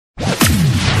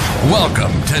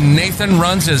Welcome to Nathan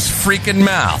Runs His Freaking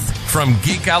Mouth from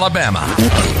Geek, Alabama.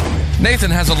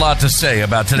 Nathan has a lot to say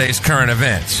about today's current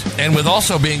events, and with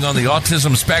also being on the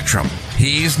autism spectrum,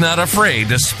 he's not afraid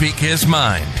to speak his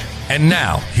mind. And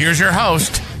now, here's your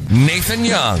host, Nathan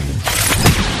Young.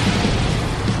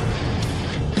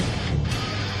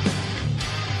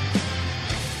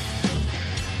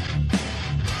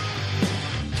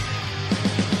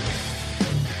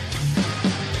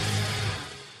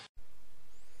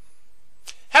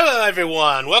 Hello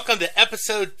everyone, welcome to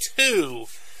episode 2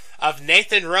 of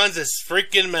Nathan Runs His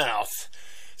Freaking Mouth.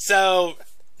 So,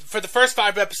 for the first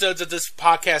 5 episodes of this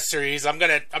podcast series, I'm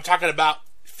talking about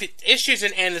issues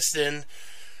in Anniston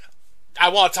I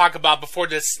want to talk about before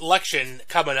this election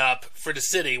coming up for the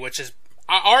city, which is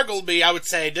arguably, I would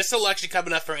say, this election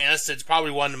coming up for Anniston is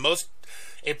probably one of the most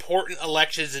important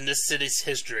elections in this city's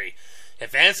history.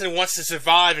 If Anniston wants to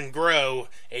survive and grow,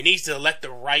 it needs to elect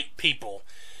the right people.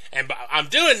 And I'm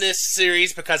doing this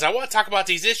series because I want to talk about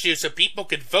these issues so people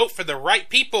can vote for the right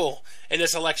people in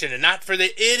this election and not for the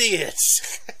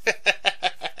idiots.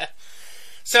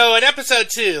 So in episode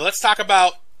 2, let's talk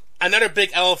about another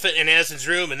big elephant in Anniston's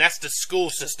room, and that's the school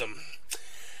system.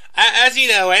 As you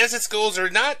know, Anniston schools are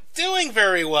not doing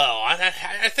very well.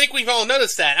 I think we've all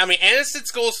noticed that. I mean, Anniston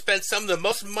schools spend some of the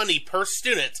most money per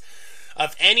student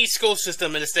of any school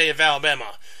system in the state of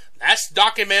Alabama. That's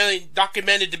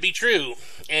documented to be true.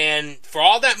 And for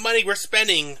all that money we're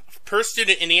spending per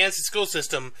student in the Anniston school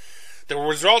system, the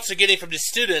results we're getting from the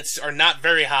students are not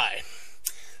very high.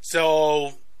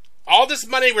 So, all this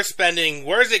money we're spending,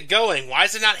 where's it going? Why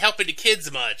is it not helping the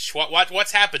kids much?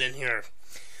 What's happening here?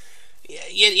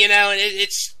 You know,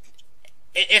 it's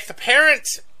if the parent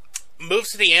moves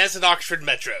to the Anniston-Oxford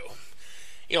Metro,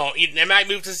 you know, they might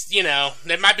move to, you know,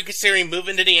 they might be considering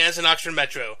moving to the Anniston-Oxford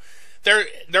Metro.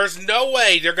 There's no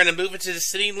way they're going to move into the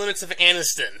city limits of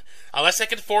Anniston unless they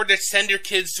can afford to send their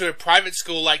kids to a private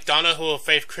school like Donahoe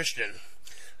Faith Christian,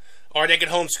 or they can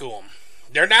homeschool them.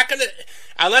 They're not going to,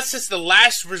 unless it's the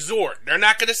last resort, they're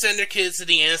not going to send their kids to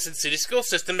the Anniston city school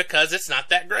system because it's not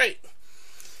that great.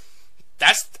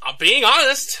 That's, being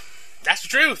honest, that's the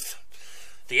truth.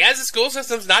 The Anniston school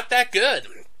system's not that good.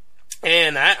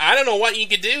 And I don't know what you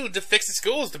can do to fix the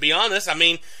schools, to be honest. I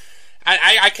mean,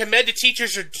 I commend the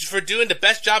teachers for doing the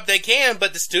best job they can,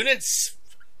 but the students,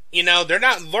 you know, they're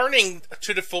not learning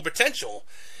to the full potential.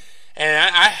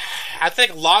 And I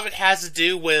think a lot of it has to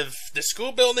do with the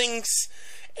school buildings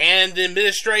and the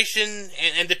administration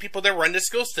and the people that run the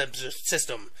school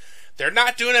system. They're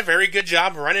not doing a very good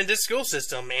job running the school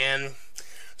system, and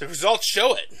the results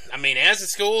show it. I mean, as the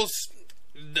schools,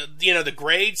 the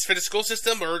grades for the school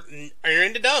system are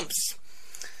in the dumps.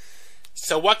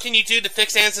 So what can you do to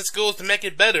fix Anniston schools to make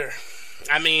it better?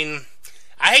 I mean,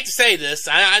 I hate to say this.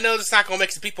 I know it's not going to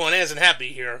make some people in Anniston happy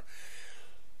here.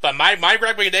 But my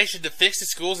recommendation to fix the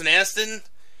schools in Anniston,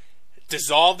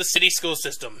 dissolve the city school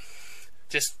system.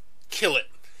 Just kill it.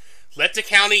 Let the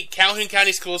Calhoun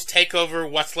County schools take over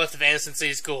what's left of Anniston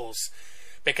city schools.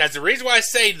 Because the reason why I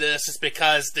say this is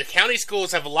because the county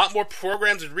schools have a lot more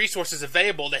programs and resources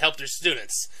available to help their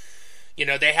students. You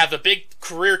know, they have a big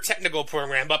career technical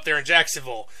program up there in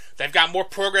Jacksonville. They've got more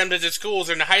programs in the schools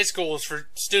and the high schools for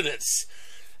students.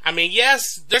 I mean,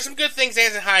 yes, there's some good things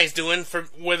Anniston High is doing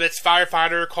with its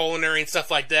firefighter, culinary, and stuff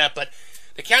like that, but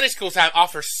the county schools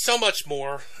offer so much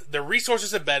more. The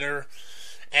resources are better,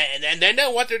 and they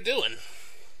know what they're doing.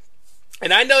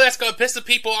 And I know that's going to piss the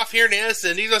people off here in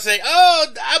Anniston. He's going to say, oh,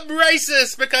 I'm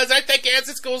racist because I think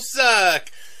Anniston schools suck.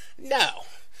 No.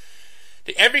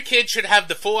 Every kid should have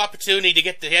the full opportunity to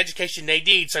get the education they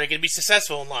need so they can be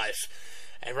successful in life.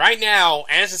 And right now,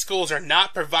 Anniston schools are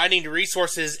not providing the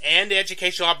resources and the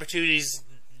educational opportunities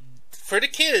for the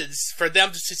kids for them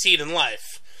to succeed in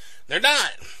life. They're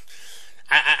not.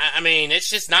 I mean, it's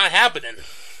just not happening.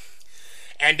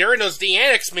 And during those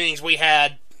de-annex meetings we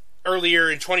had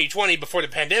earlier in 2020 before the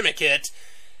pandemic hit,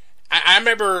 I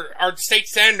remember our state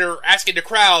senator asking the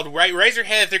crowd, right, raise your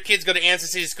hand if their kids go to Anniston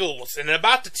City schools. And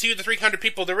about the 200 to 300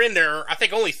 people that are in there, I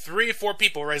think only 3 or 4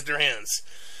 people raised their hands.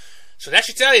 So that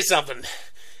should tell you something.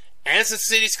 Anniston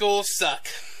City schools suck.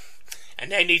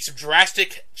 And they need some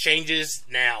drastic changes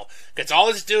now. Because all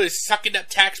it's doing is sucking up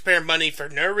taxpayer money for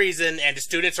no reason, and the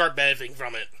students aren't benefiting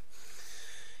from it.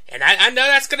 And I know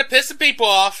that's going to piss some people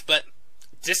off, but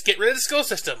just get rid of the school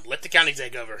system. Let the county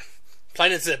take over.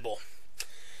 Plain and simple.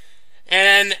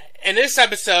 And in this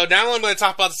episode, not only am I going to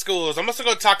talk about the schools, I'm also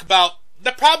going to talk about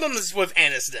the problems with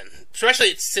Anniston, especially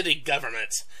its city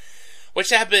government, which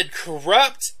have been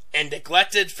corrupt and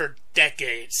neglected for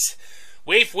decades.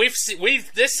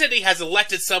 This city has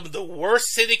elected some of the worst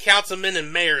city councilmen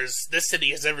and mayors this city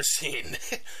has ever seen.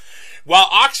 While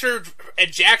Oxford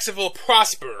and Jacksonville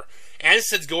prosper,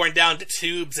 Anniston's going down the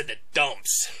tubes and the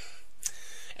dumps.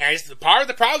 And part of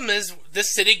the problem is the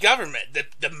city government,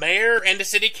 the mayor and the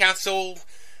city council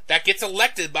that gets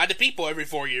elected by the people every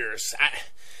 4 years.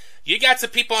 You got some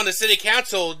people on the city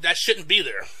council that shouldn't be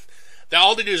there.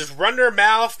 All they do is run their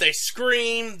mouth, they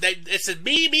scream, it's a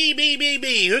me, me, me, me,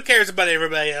 me. Who cares about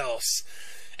everybody else?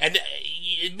 And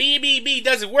me, me, me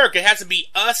doesn't work. It has to be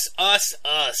us, us,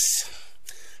 us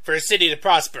for a city to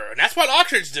prosper. And that's what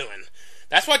Oxford's doing.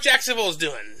 That's what Jacksonville's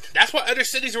doing. That's what other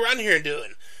cities around here are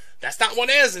doing. That's not what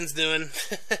Anniston's doing.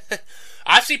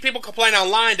 I've seen people complain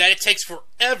online that it takes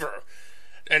forever.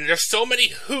 And there's so many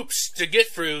hoops to get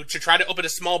through to try to open a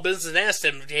small business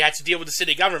in Anniston. You have to deal with the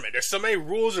city government. There's so many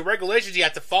rules and regulations you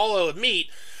have to follow and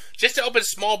meet just to open a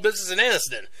small business in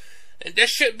Anniston. And there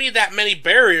shouldn't be that many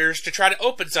barriers to try to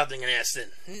open something in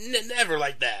Anniston. Never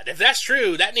like that. If that's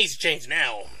true, that needs to change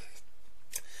now.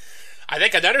 I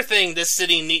think another thing this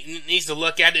city needs to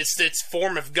look at is its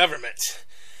form of government.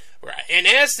 In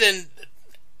Anniston,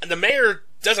 the mayor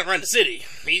doesn't run the city.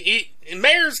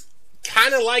 Mayor's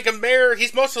kind of like a mayor.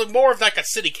 He's mostly more of like a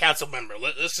city council member.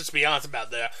 Let's just be honest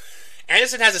about that.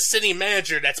 Anniston has a city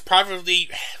manager that's privately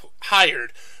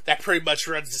hired that pretty much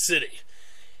runs the city.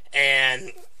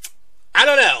 And I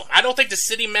don't know. I don't think the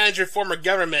city manager form of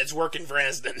government is working for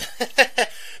Anniston.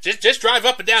 just drive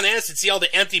up and down Anniston, see all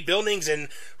the empty buildings, and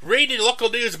read the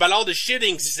local news about all the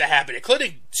shootings that happened,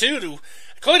 including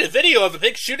a video of a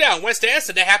big shootout in West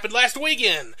Anniston that happened last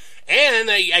weekend. And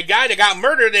a guy that got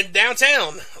murdered in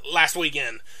downtown last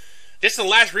weekend. Just in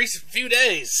the last recent few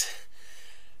days.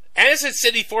 Anniston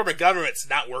city form of government's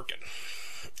not working.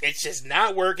 It's just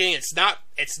not working. It's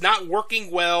not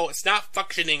working well. It's not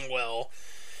functioning well.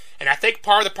 And I think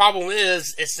part of the problem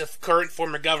is the current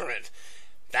form of government.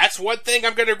 That's one thing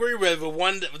I'm going to agree with.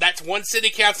 That's one city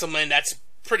councilman that's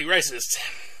pretty racist.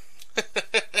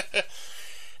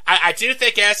 I do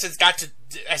think Anniston's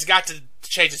has got to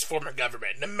change its form of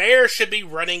government. The mayor should be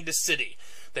running the city.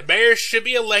 The mayor should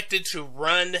be elected to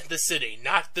run the city,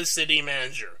 not the city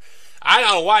manager. I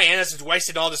don't know why Anniston's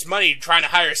wasted all this money trying to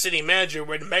hire a city manager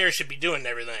where the mayor should be doing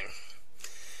everything.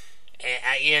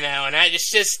 And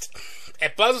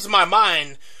it puzzles my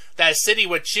mind that a city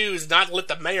would choose not to let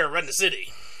the mayor run the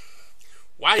city.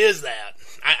 Why is that?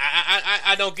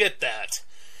 I don't get that.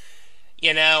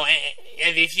 And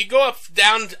if you go up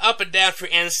and down through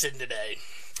Anniston today,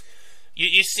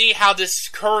 you see how this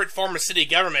current form of city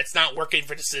government's not working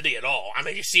for the city at all. I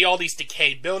mean, you see all these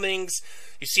decayed buildings,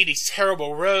 you see these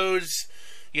terrible roads,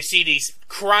 you see these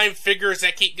crime figures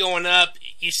that keep going up,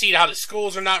 you see how the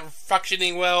schools are not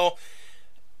functioning well.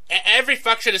 Every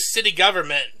function of city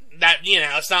government that,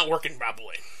 it's not working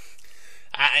properly.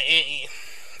 I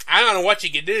don't know what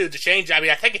you can do to change it. I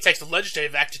mean, I think it takes the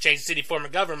legislative act to change the city form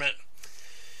of government.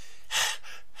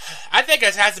 I think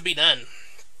it has to be done.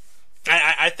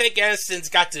 I think Anniston's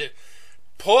got to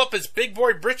pull up his big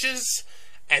boy britches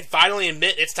and finally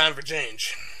admit it's time for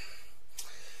change.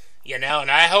 And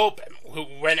I hope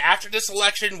when after this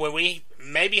election, when we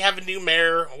maybe have a new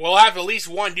mayor, we'll have at least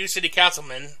one new city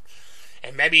councilman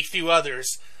and maybe a few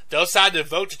others. They'll decide to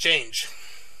vote to change.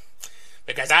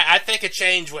 Because I think a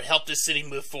change would help this city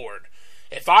move forward.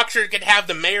 If Oxford could have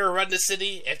the mayor run the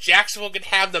city, if Jacksonville could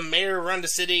have the mayor run the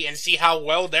city and see how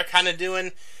well they're kind of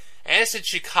doing, Anniston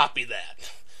should copy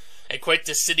that and quit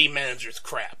the city manager's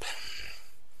crap.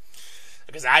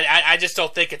 Because I just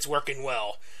don't think it's working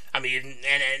well. I mean,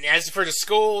 and as for the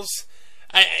schools,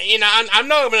 I'm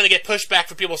not going to get pushback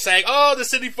from people saying, "Oh, the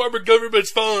city form of government's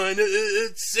fine.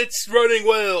 It's running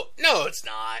well." No, it's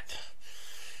not.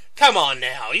 Come on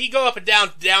now. You go up and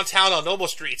down downtown on Noble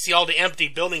Street, see all the empty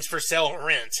buildings for sale and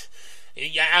rent.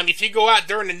 I mean, if you go out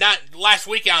during the night, last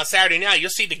weekend on Saturday night, you'll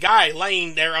see the guy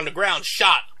laying there on the ground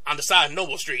shot on the side of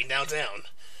Noble Street in downtown.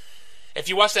 If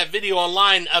you watch that video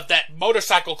online of that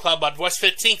motorcycle club on West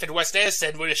 15th and West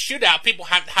Anniston, where the shootout, people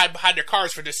hide their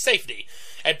cars for their safety,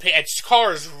 and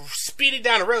cars speeding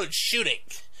down the road shooting.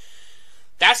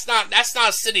 That's not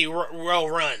a city well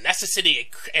run. That's a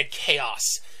city in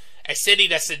chaos. A city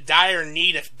that's in dire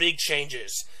need of big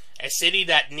changes. A city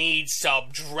that needs some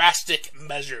drastic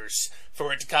measures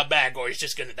for it to come back, or it's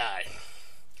just going to die.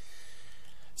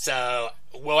 So,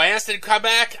 will Anniston come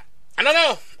back? I don't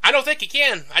know. I don't think he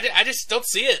can. I just don't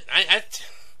see it.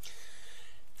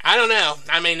 I don't know.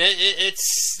 I mean,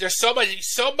 there's so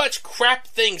much crap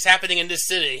things happening in this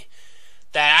city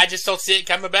that I just don't see it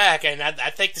coming back, and I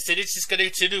think the city's just going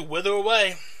to wither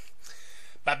away.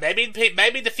 But maybe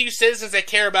the few citizens that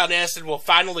care about Anniston will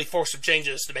finally force some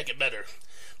changes to make it better.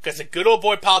 Because the good old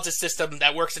boy politics system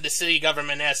that works in the city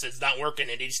government in Anniston is not working.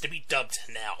 It needs to be dumped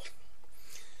now.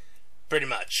 pretty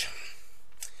much.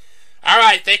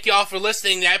 Alright, thank you all for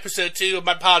listening to episode 2 of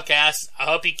my podcast. I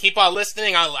hope you keep on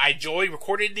listening. I enjoy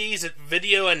recording these at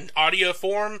video and audio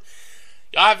form.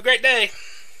 Y'all have a great day.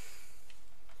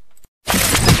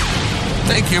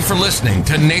 Thank you for listening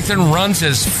to Nathan Runs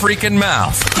His Freaking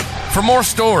Mouth. For more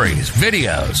stories,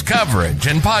 videos, coverage,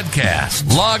 and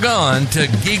podcasts, log on to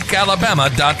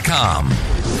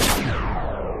geekalabama.com.